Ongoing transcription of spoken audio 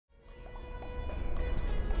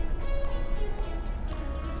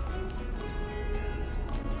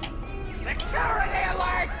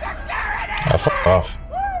fuck off.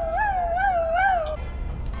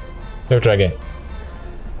 Let me try again.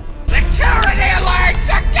 Security alert!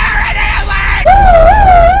 Security alert!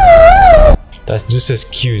 That's just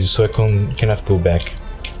excuse so I cannot go back.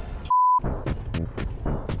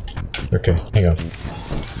 Okay, hang on.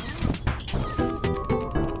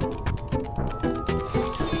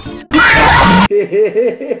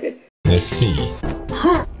 Let's see.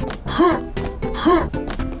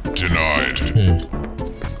 Denied.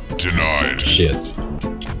 Denied. Shit.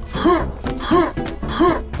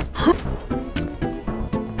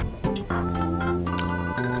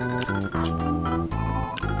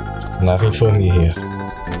 Nothing for me here.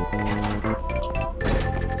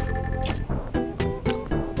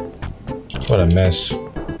 What a mess.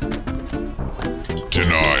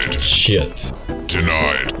 Denied. Shit.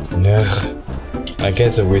 Denied. Ugh. I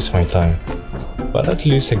guess I waste my time. But at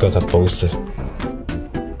least I got a poster.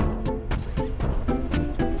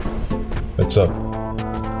 What's up?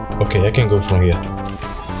 Okay, I can go from here.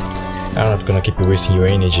 I'm not gonna keep wasting your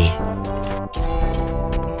energy.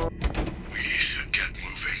 We should get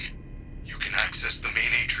moving. You can access the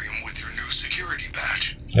main atrium with your new security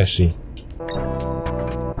badge. I see.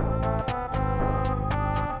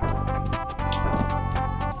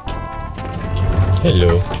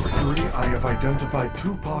 Hello. Security, I have identified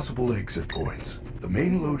 2 possible exit points. The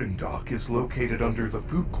main loading dock is located under the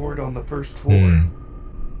food court on the 1st floor.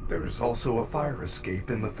 There is also a fire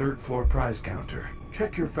escape in the 3rd floor prize counter.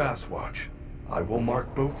 Check your fast watch. I will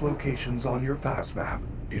mark both locations on your fast map.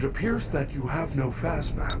 It appears that you have no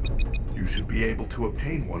fast map. You should be able to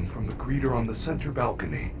obtain one from the greeter on the center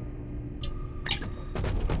balcony.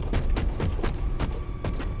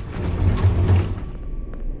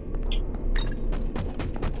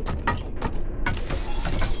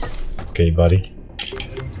 Okay, buddy.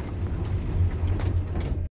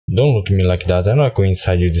 Don't look at me like that. I'm not going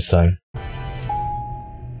inside you this time.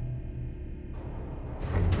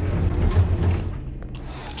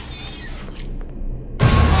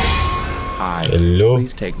 Hi. Hello.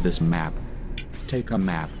 Please take this map. Take a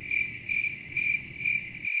map.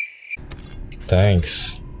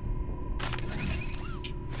 Thanks.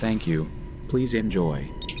 Thank you. Please enjoy.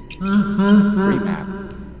 Free map.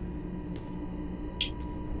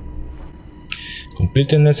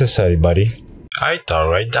 Completely unnecessary, buddy. I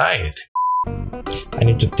thought I died. I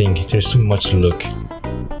need to think. There's too much to look.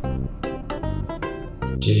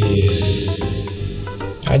 Jeez.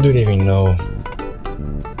 I don't even know.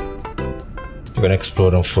 I'm gonna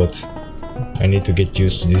explode on foot. I need to get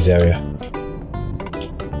used to this area.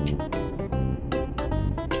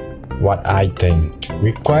 What item?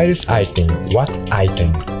 Requires item. What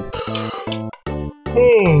item?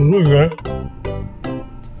 Oh, look at that.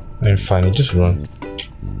 And finally, just run.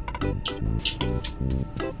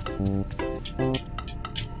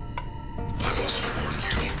 I must warn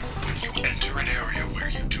you, when you enter an area where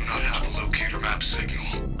you do not have a locator map signal,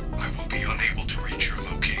 I will be unable to reach your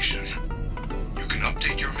location. You can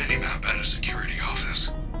update your minimap at a security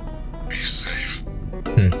office. Be safe.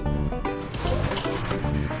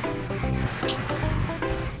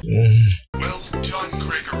 Well done,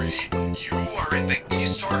 Gregory. You are in the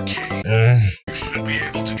East Arcade. You should be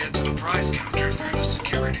able to get to the prize counter through the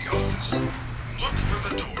security office. Look for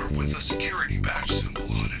the door with the security badge symbol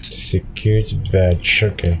on it. Security badge,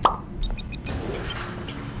 okay.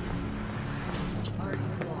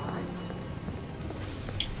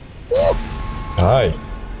 Hi.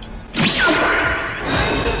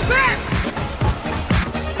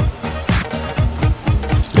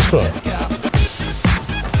 Just run.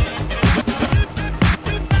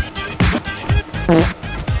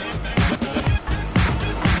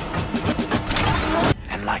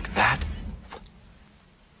 And like that,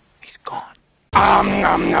 he's gone.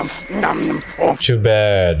 Too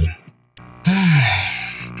bad.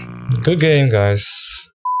 Good game, guys.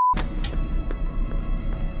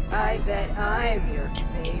 I bet I'm your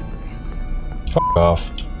favorite. Fuck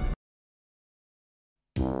off.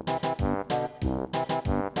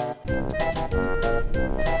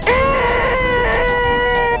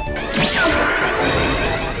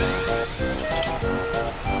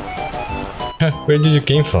 Where did you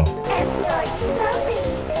came from?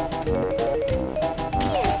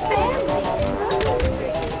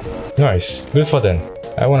 Nice, good for them.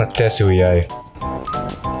 I wanna test your AI.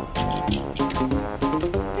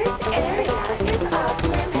 This area is off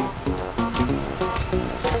limits.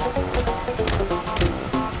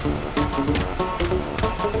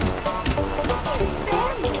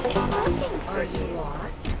 Are you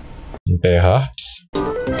lost? Perhaps.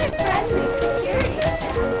 Friendly security staff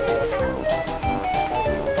can help.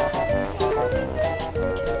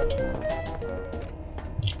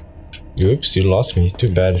 Good. Oops, you lost me.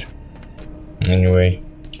 Too bad. Anyway.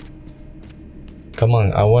 Come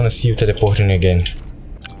on, I wanna see you teleporting again.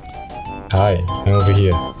 Hi, I'm over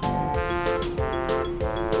here.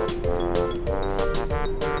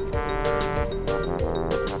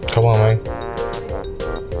 Come on, man.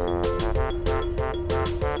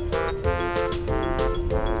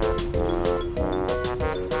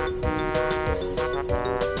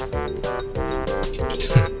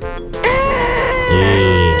 Yeah.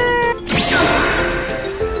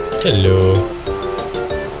 Hello.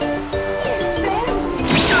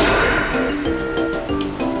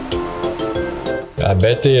 I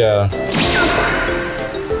bet they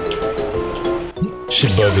she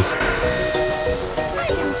bugs. I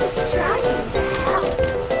am just trying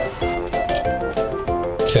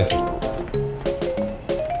to help.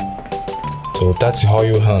 So that's how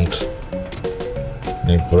you hunt.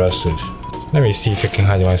 Impressive. Let me see if I can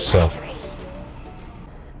hide myself.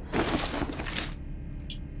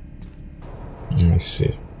 Let me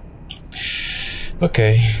see.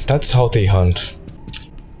 Okay, that's how they hunt.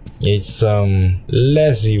 It's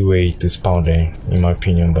lazy way to spawn them, in my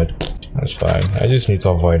opinion, but that's fine. I just need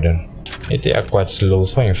to avoid them. They are quite slow,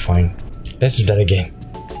 so I'm fine. Let's do that again.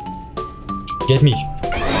 Get me.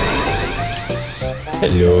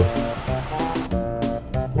 Hello.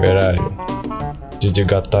 Where are you? Did you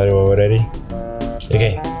got tired already?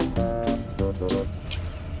 Okay.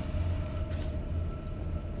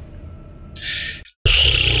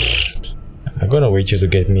 I'm gonna wait you to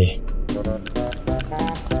get me.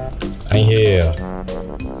 I'm here.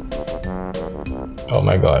 Oh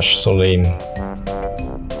my gosh, so lame.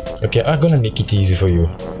 Okay, I'm gonna make it easy for you.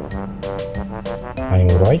 I'm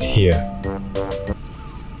right here.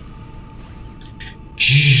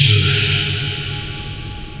 Jesus.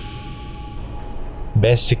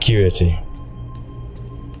 Best security.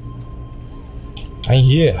 I'm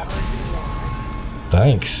here.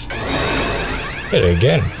 Thanks. Here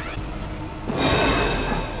again.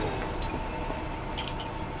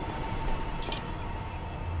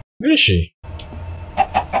 Where is she?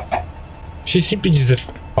 She simply just...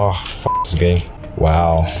 Oh, f this game.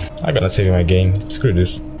 Wow. I'm gonna save my game. Screw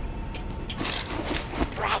this.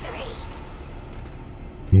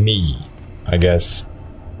 Me, I guess.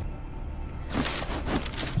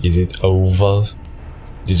 Is it over?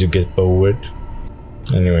 Did you get bored?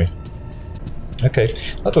 Anyway. Okay,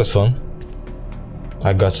 that was fun.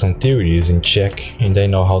 I got some theories in check and I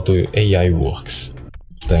know how the AI works.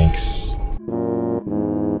 Thanks.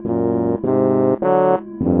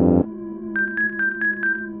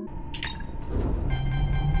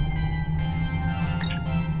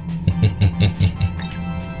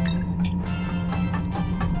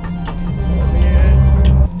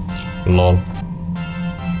 Lol.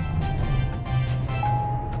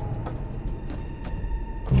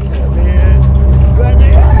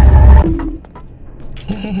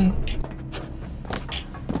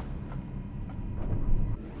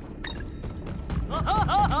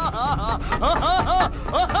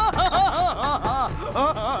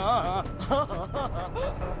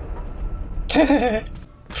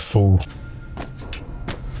 Fool.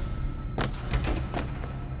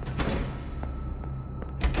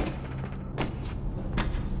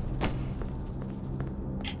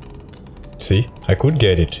 See, I could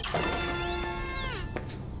get it.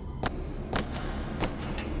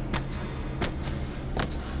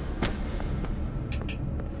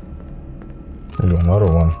 I'll do another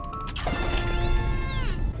one.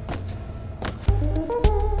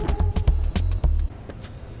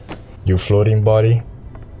 You floating body.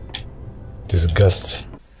 Disgust.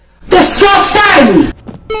 Disgusting!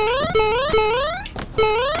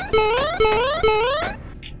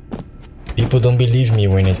 People don't believe me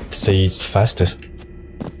when it says it's faster.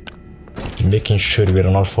 Making sure we're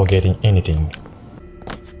not forgetting anything.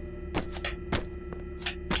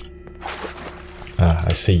 Ah,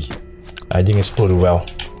 I see. I didn't explode well.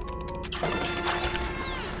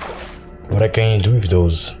 What can you do with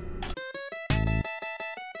those?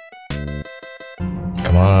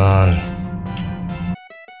 Come on.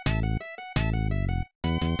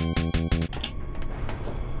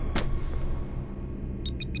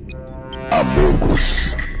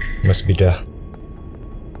 AmongUs. Must be there.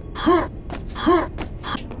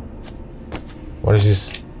 What is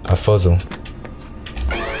this? A puzzle?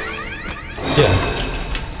 Yeah.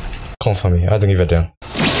 Come for me, I don't give a damn.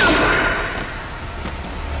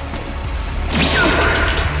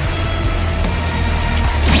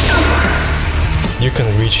 You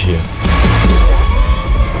can reach here.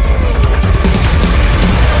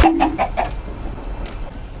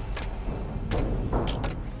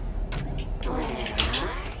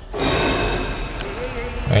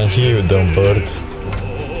 I'm here, you dumb bird.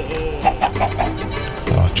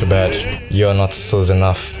 Oh, too bad. You're not sus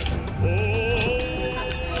enough.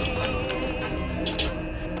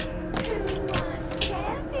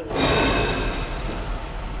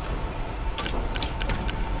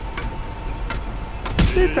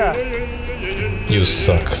 You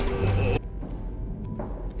suck.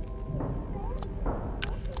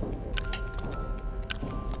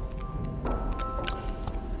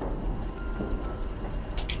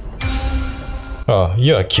 Oh,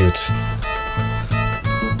 you're cute.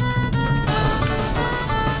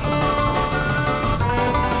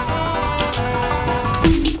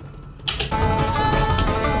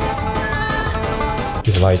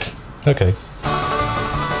 He's light. Okay.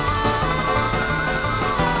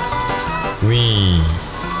 Wee.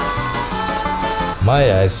 My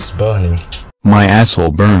ass is burning. My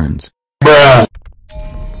asshole burns. Bruh.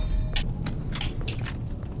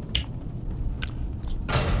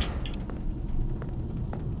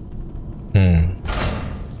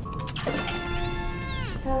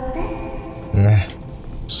 Nah.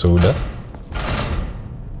 Soda.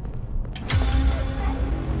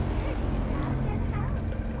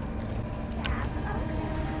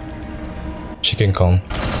 Chicken Kong.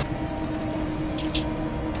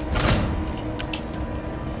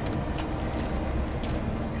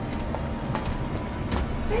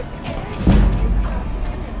 This area is off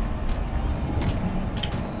limits.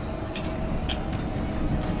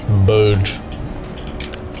 Bird.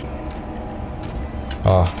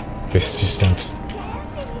 Ah, persistent.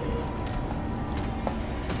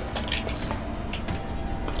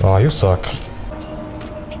 Oh, you suck.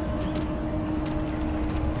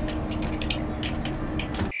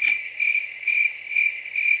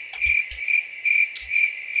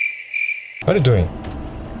 What are you doing?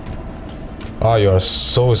 Oh, you are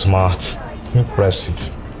so smart.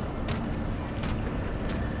 Impressive.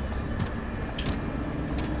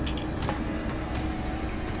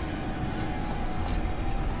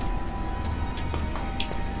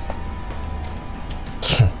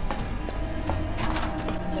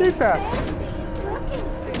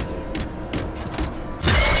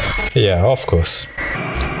 Yeah, of course.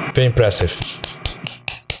 Very impressive.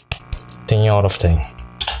 10 out of 10.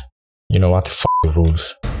 You know what? F the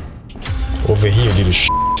rules. Over here, little sh**.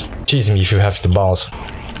 Chase me if you have the balls.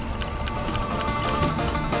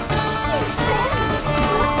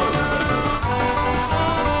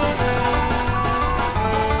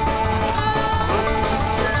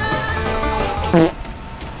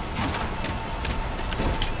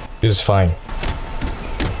 This is fine.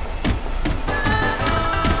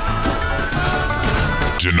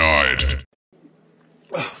 Denied.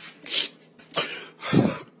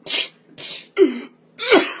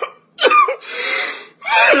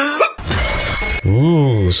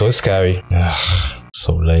 Ooh, so scary. Ugh,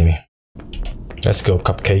 so lame. Let's go,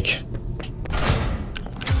 cupcake.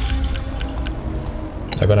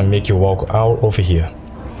 I'm gonna make you walk out over here.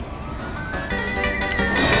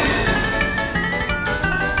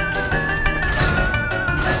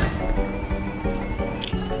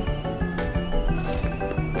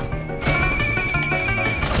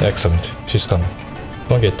 Excellent, she's coming.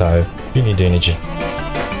 Don't get tired, you need energy.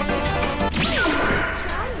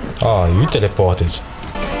 Oh, you teleported.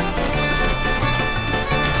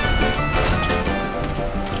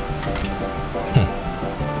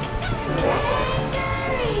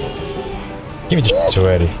 Give me the shit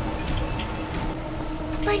already.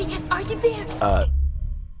 Freddy, are you there?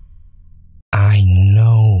 I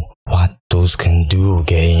know what those can do,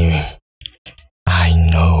 game. I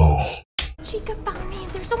know. Chica found me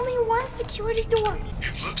and there's only one security door.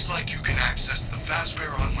 It looks like you can access the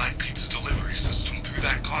Fazbear Online Pizza delivery system through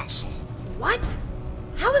that console. What?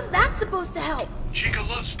 How is that supposed to help? Chica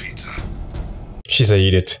loves pizza. She's a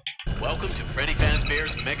idiot. Welcome to Freddy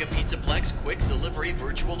Fazbear's Mega Pizzaplex Quick Delivery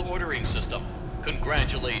Virtual Ordering System.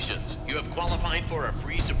 Congratulations, you have qualified for a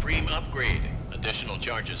free Supreme upgrade. Additional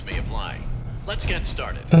charges may apply. Let's get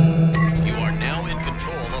started. You are now in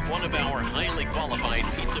control of one of our highly qualified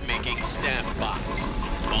pizza-making staff bots.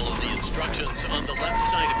 Follow the instructions on the left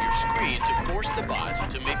side of your screen to force the bot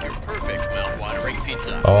to make your perfect mouth-watering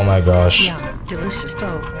pizza. Oh my gosh. Yum, delicious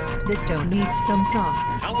dough. This dough needs some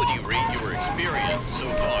sauce. How would you rate your experience so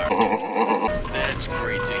far? That's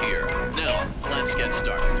great to hear. Now, let's get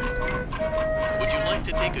started. Would you like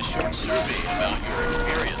to take a short survey about your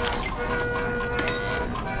experience?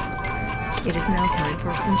 It is now time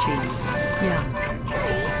for some cheese. Yum.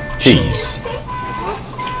 Cheese.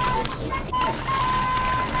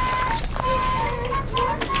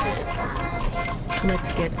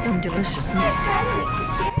 Let's get some delicious meat.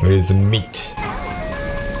 Where is the meat?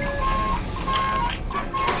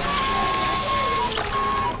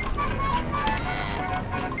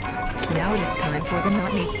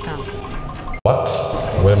 don't need stuff. What?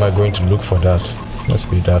 Where am I going to look for that?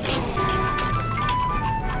 Must be that.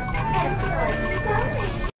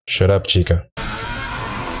 Shut up, chica.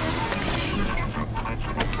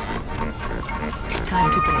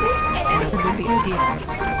 Time to base. Another would be ideal.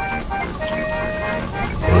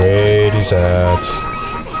 Ready, set.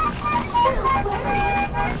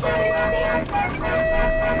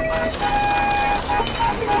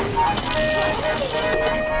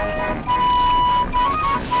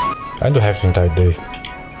 I don't have the entire day.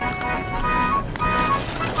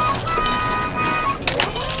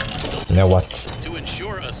 Now what? To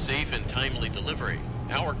ensure a safe and timely delivery,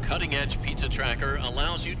 our cutting-edge pizza tracker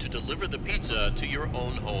allows you to deliver the pizza to your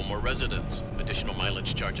own home or residence. Additional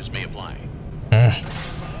mileage charges may apply.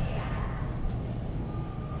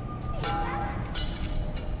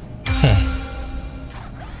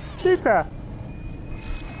 Pizza!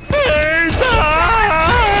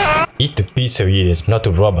 Eat the pizza, you idiot, not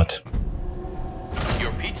a robot.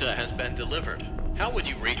 Your pizza has been delivered. How would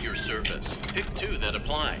you rate your service? Pick two that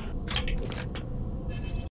apply.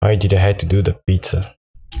 Why did I have to do the pizza?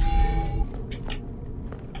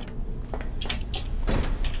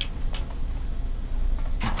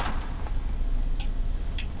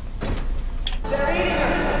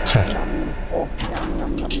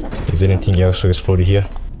 Is there anything else to explore here?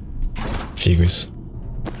 Figures.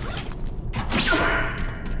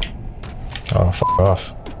 Oh, fuck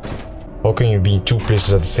off. How can you be in two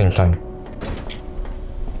places at the same time?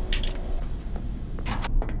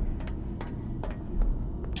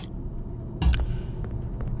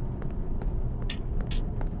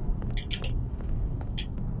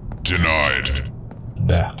 Denied.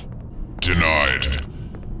 There. Denied.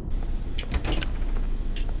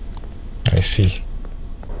 I see.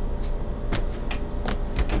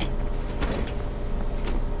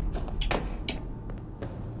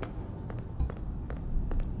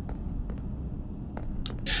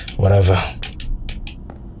 Whatever.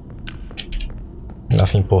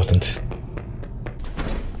 Nothing important.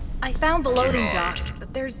 I found the loading dock,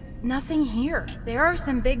 but there's nothing here. There are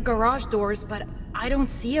some big garage doors, but I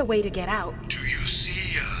don't see a way to get out. Do you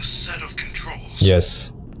see a set of controls?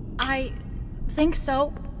 Yes. I think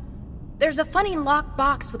so. There's a funny locked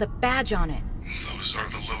box with a badge on it. Those are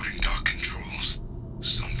the loading dock controls.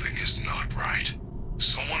 Something is not right.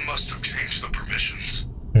 Someone must have changed the permissions.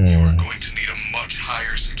 You are going to need a much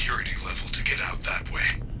higher security level to get out that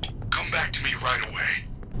way. Come back to me right away.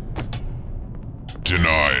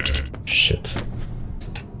 Denied. Shit.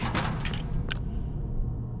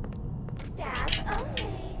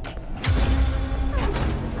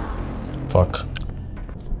 Fuck.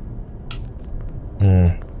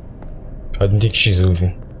 I don't think she's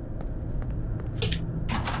leaving.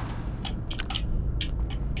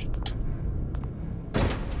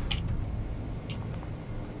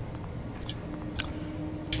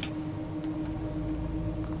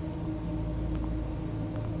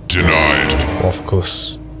 Denied. Of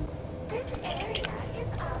course.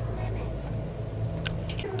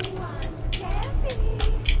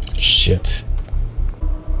 Shit.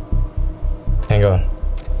 Hang on.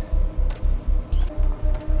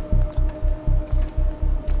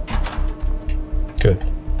 Good.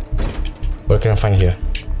 What can I find here?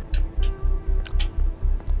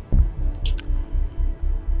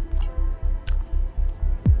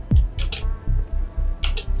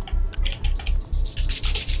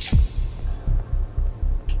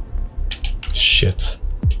 Shit.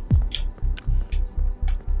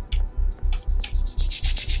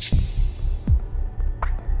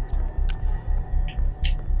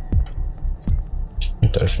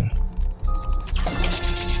 Interesting.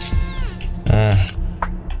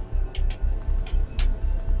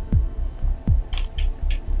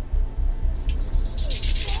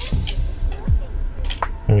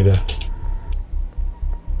 Maybe there.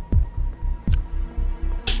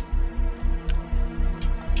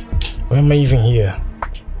 Why am I even here?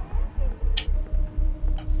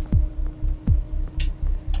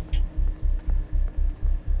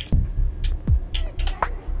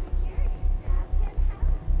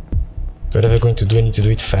 Whatever I'm going to do, I need to do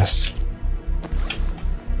it fast.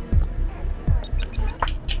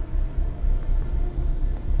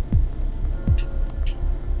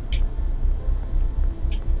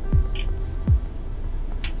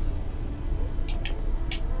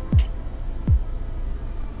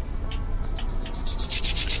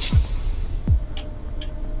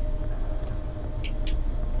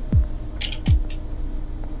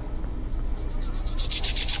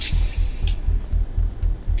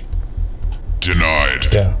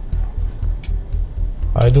 Denied. Yeah.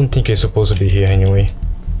 I don't think I'm supposed to be here anyway.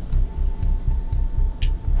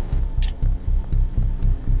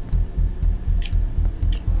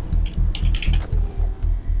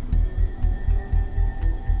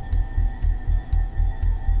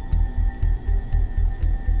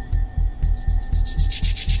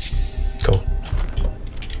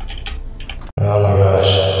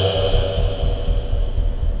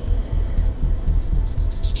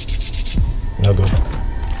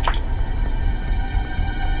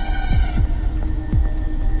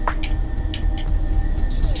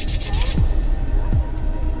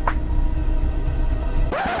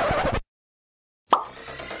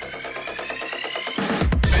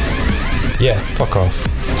 Yeah, fuck off.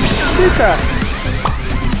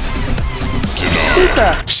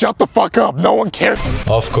 Shut the fuck up, no one cares.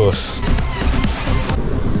 Of course.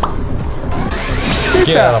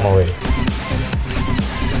 Get out of my way.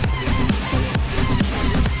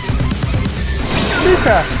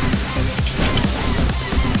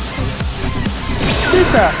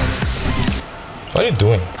 What are you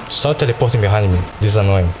doing? Stop teleporting behind me. This is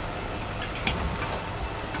annoying.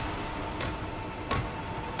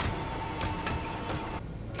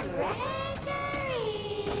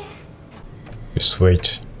 Just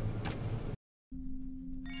wait.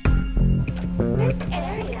 This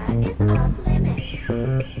area is off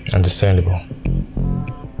limits. Understandable.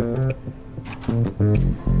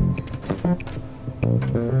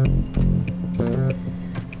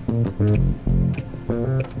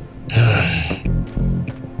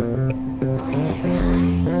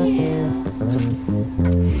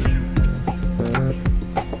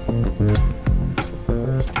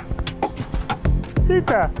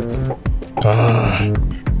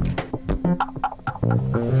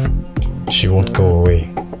 She won't go away.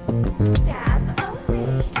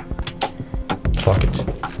 Fuck it.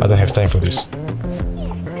 I don't have time for this.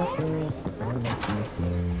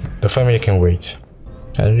 The family can wait.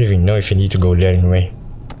 I don't even know if you need to go there anyway.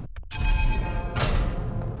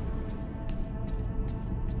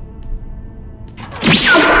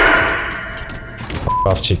 F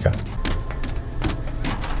off, chica.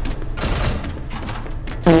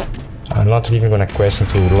 I'm not even gonna question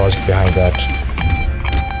the logic behind that.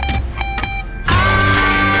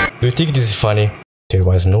 Do you think this is funny? There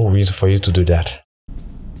was no reason for you to do that.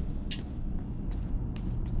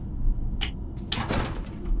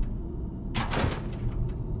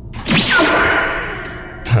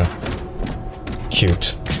 Huh.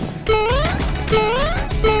 Cute.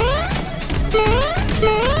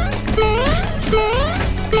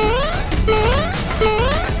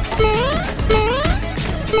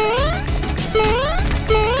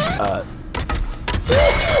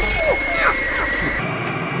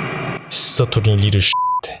 Stop talking little shit.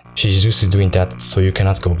 She's used to doing that, so you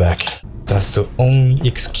cannot go back. That's the only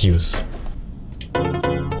excuse.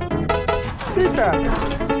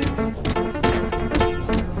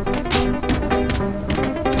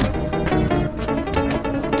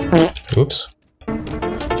 Oops.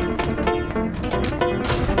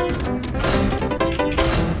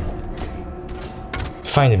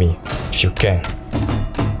 Find me, if you can.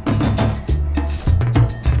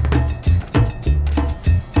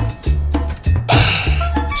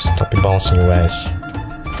 Stop bouncing your ass.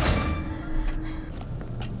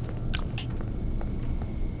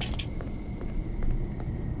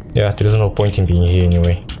 Yeah, there's no point in being here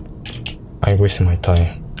anyway. I'm wasting my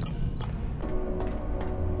time.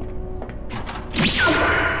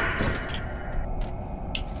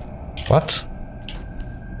 What?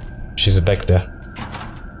 She's back there.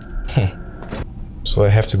 So I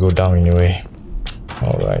have to go down anyway.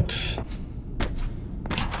 Alright.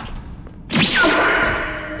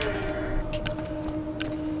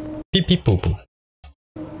 Pee pee poo poo.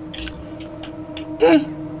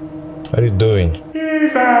 What are you doing?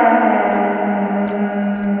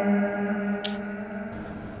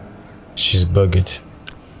 She's bugged.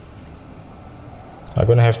 I'm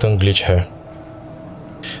gonna have to unglitch her.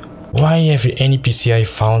 Why every NPC I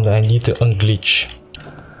found I need to unglitch?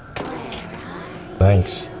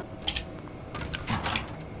 Thanks.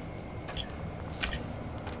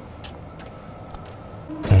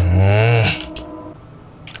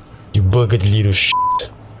 You bugged little shit.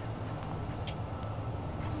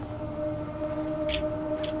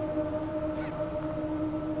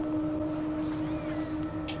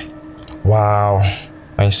 Wow,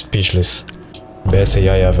 I'm speechless. Best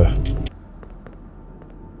AI ever.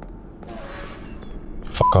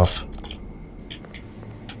 Fuck off.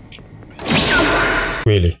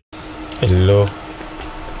 Really? Hello.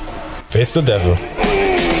 Face the devil.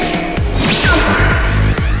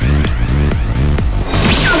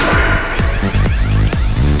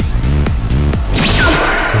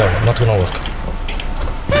 No, not gonna work.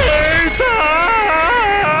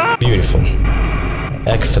 Beautiful.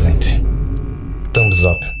 Excellent. Thumbs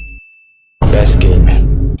up. Best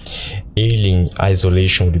game. Alien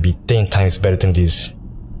Isolation would be 10 times better than this.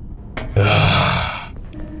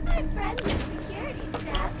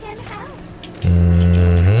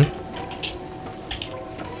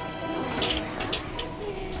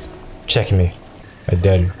 Check me. I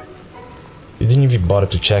dare you. You didn't even bother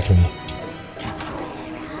to check me.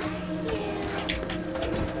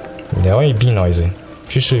 Yeah, why you be noisy?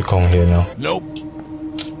 She should come here now. Nope.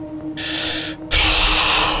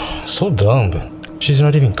 So dumb. She's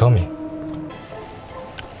not even coming.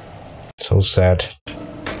 So So sad.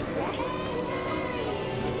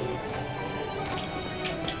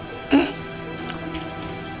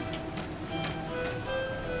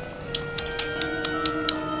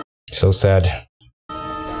 So sad.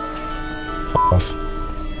 F off.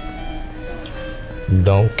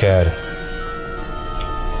 Don't care.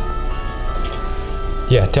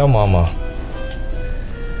 Yeah, tell mama.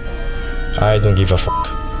 I don't give a fuck.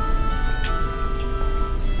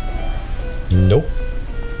 Nope.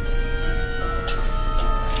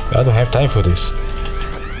 I don't have time for this.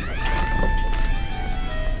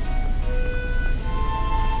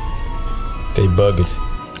 They bugged.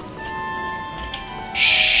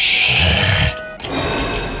 Shh.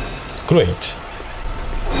 Great.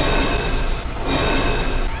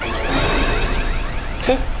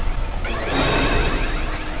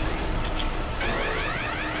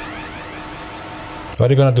 What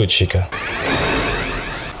are you gonna do, chica?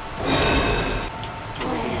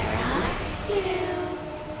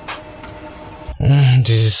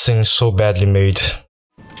 This seems so badly made.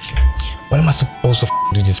 What am I supposed to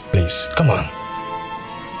do this place? Come on.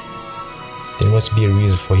 There must be a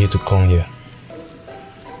reason for you to come here.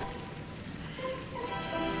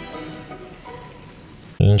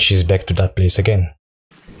 And she's back to that place again.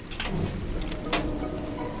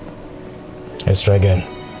 Let's try again.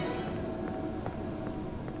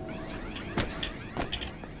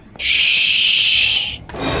 Shh.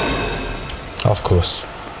 Of course.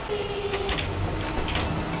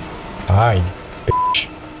 Hide, bitch.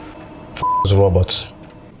 F those robots.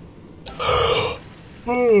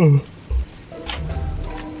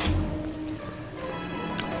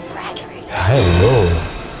 Hello.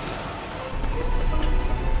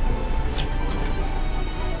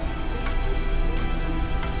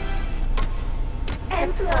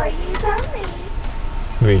 Employees only.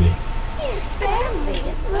 Really? Your family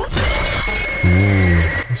is looking.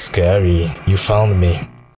 Ooh, scary. You found me.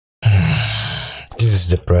 This is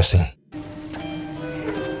depressing.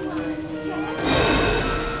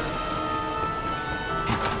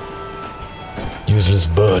 Useless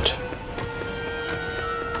bird.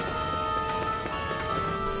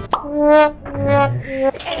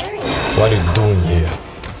 What are you doing here?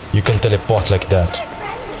 You can teleport like that.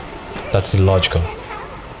 That's illogical.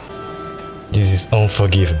 This is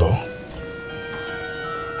unforgivable.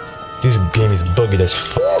 This game is bugged as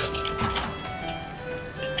fuck.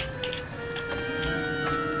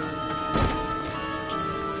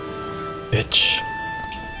 Bitch.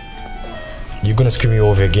 You gonna screw me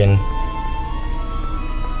over again?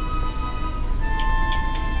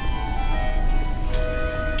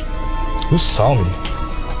 Who saw me?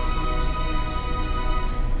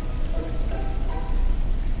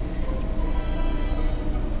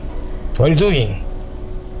 What are you doing?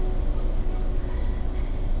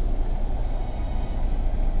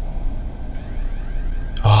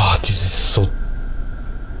 Oh, this is so...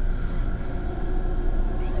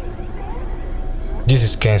 This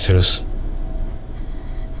is cancerous.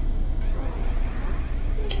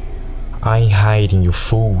 I ain't hiding, you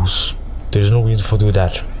fools. There's no reason for do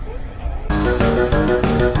that.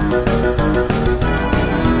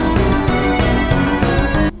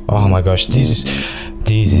 Oh my gosh, this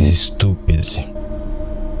is stupid.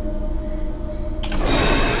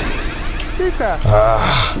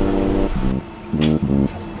 Ah,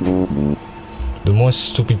 the most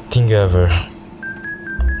stupid thing ever.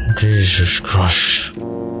 Jesus Christ.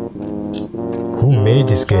 Who made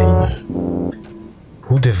this game?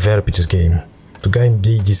 Who developed this game? The guy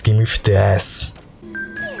made this game with the ass. Your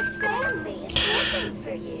family is looking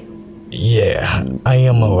for you. Yeah, I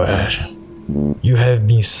am aware. You have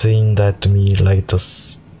been saying that to me like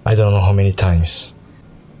this, I don't know how many times.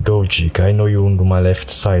 Go, chica, I know you on my left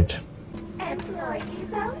side.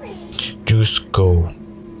 Employees only. Just go.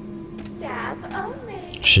 Staff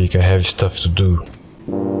only. Chica, I have stuff to do.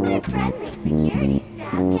 My friendly security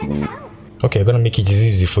staff can help. Okay, I'm gonna make it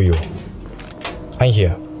easy for you. I'm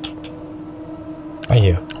here. I'm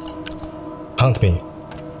here. Hunt me.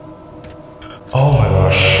 Oh my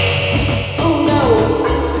gosh. Oh no,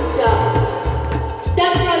 I'm stuck.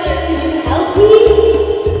 Stepbrother, can you help me?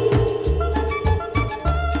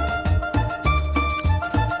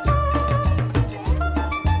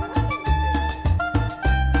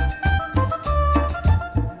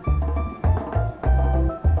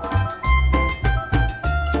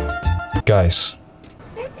 Guys.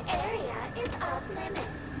 This area is off limits.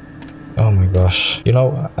 Oh my gosh. You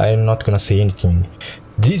know, I'm not gonna say anything.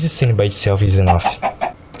 This scene by itself is enough.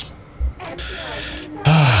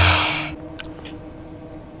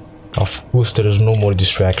 Of course, there is no more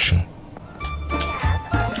distraction.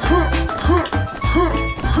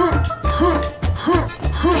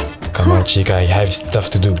 Come on, Chica, I have stuff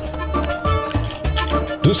to do.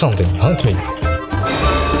 Do something, hunt me.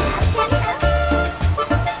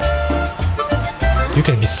 You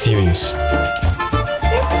can be serious.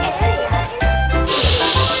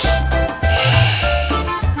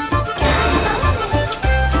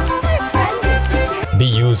 Be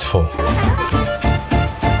useful.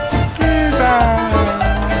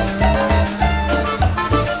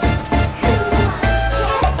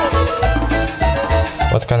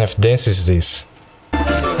 What kind of dance is this?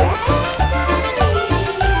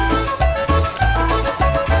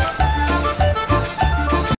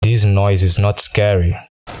 This noise is not scary.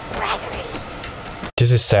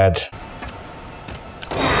 This is sad.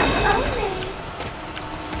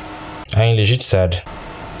 I am legit sad.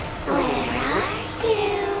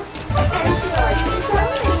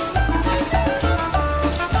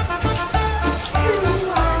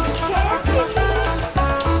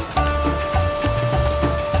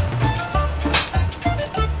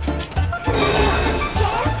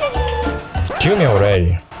 Kill me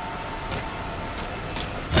already.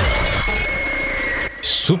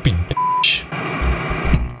 Stupid bitch.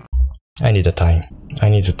 I need a time. I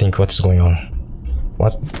need to think what's going on.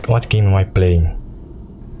 What game am I playing?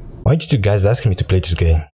 Why did you guys ask me to play this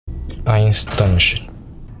game? I am astonished.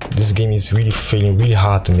 This game is really failing really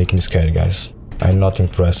hard to make me scared, guys. I'm not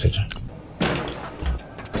impressed.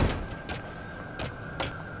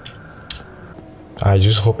 I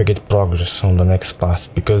just hope I get progress on the next pass,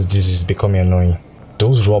 because this is becoming annoying.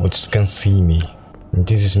 Those robots can see me, and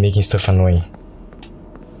this is making stuff annoying.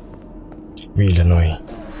 Really annoying.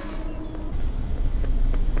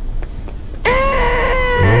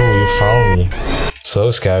 Ooh, you found me.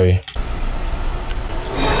 So scary.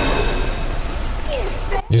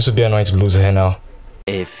 This would be annoying to lose her now.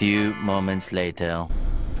 A few moments later.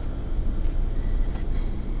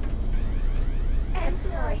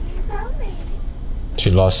 She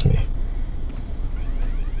lost me.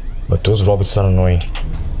 But those robots are annoying.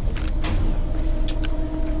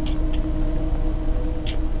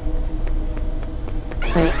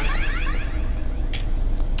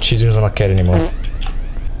 She doesn't care anymore.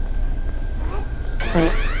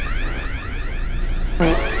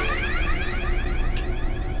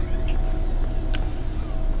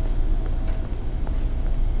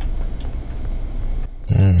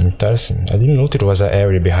 Interesting. I didn't know there was an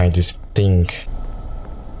area behind this thing.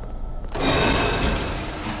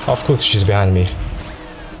 Of course she's behind me.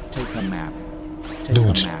 Take a map.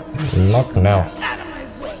 Dude, not now.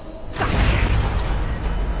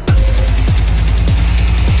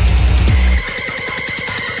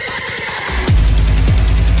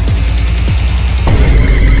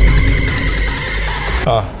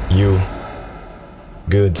 Ah, you.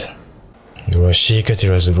 Good. You're a Chica,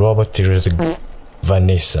 there is a robot, there is a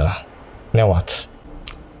Vanessa. Now what?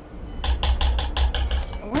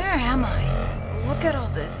 Where am I? Look at all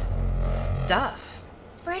this stuff.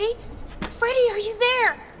 Freddy? Freddy, are you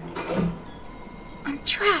there? I'm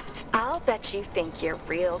trapped. I'll bet you think you're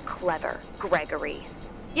real clever, Gregory.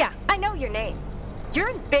 Yeah, I know your name. You're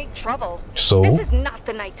in big trouble. So? This is not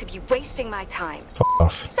the night to be wasting my time. F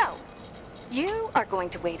off. So, you are going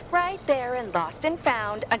to wait right there in Lost and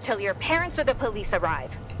Found until your parents or the police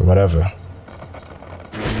arrive. Whatever.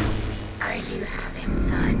 Are you having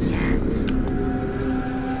fun yet?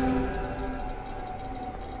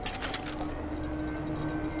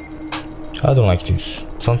 I don't like this.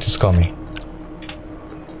 Something's coming.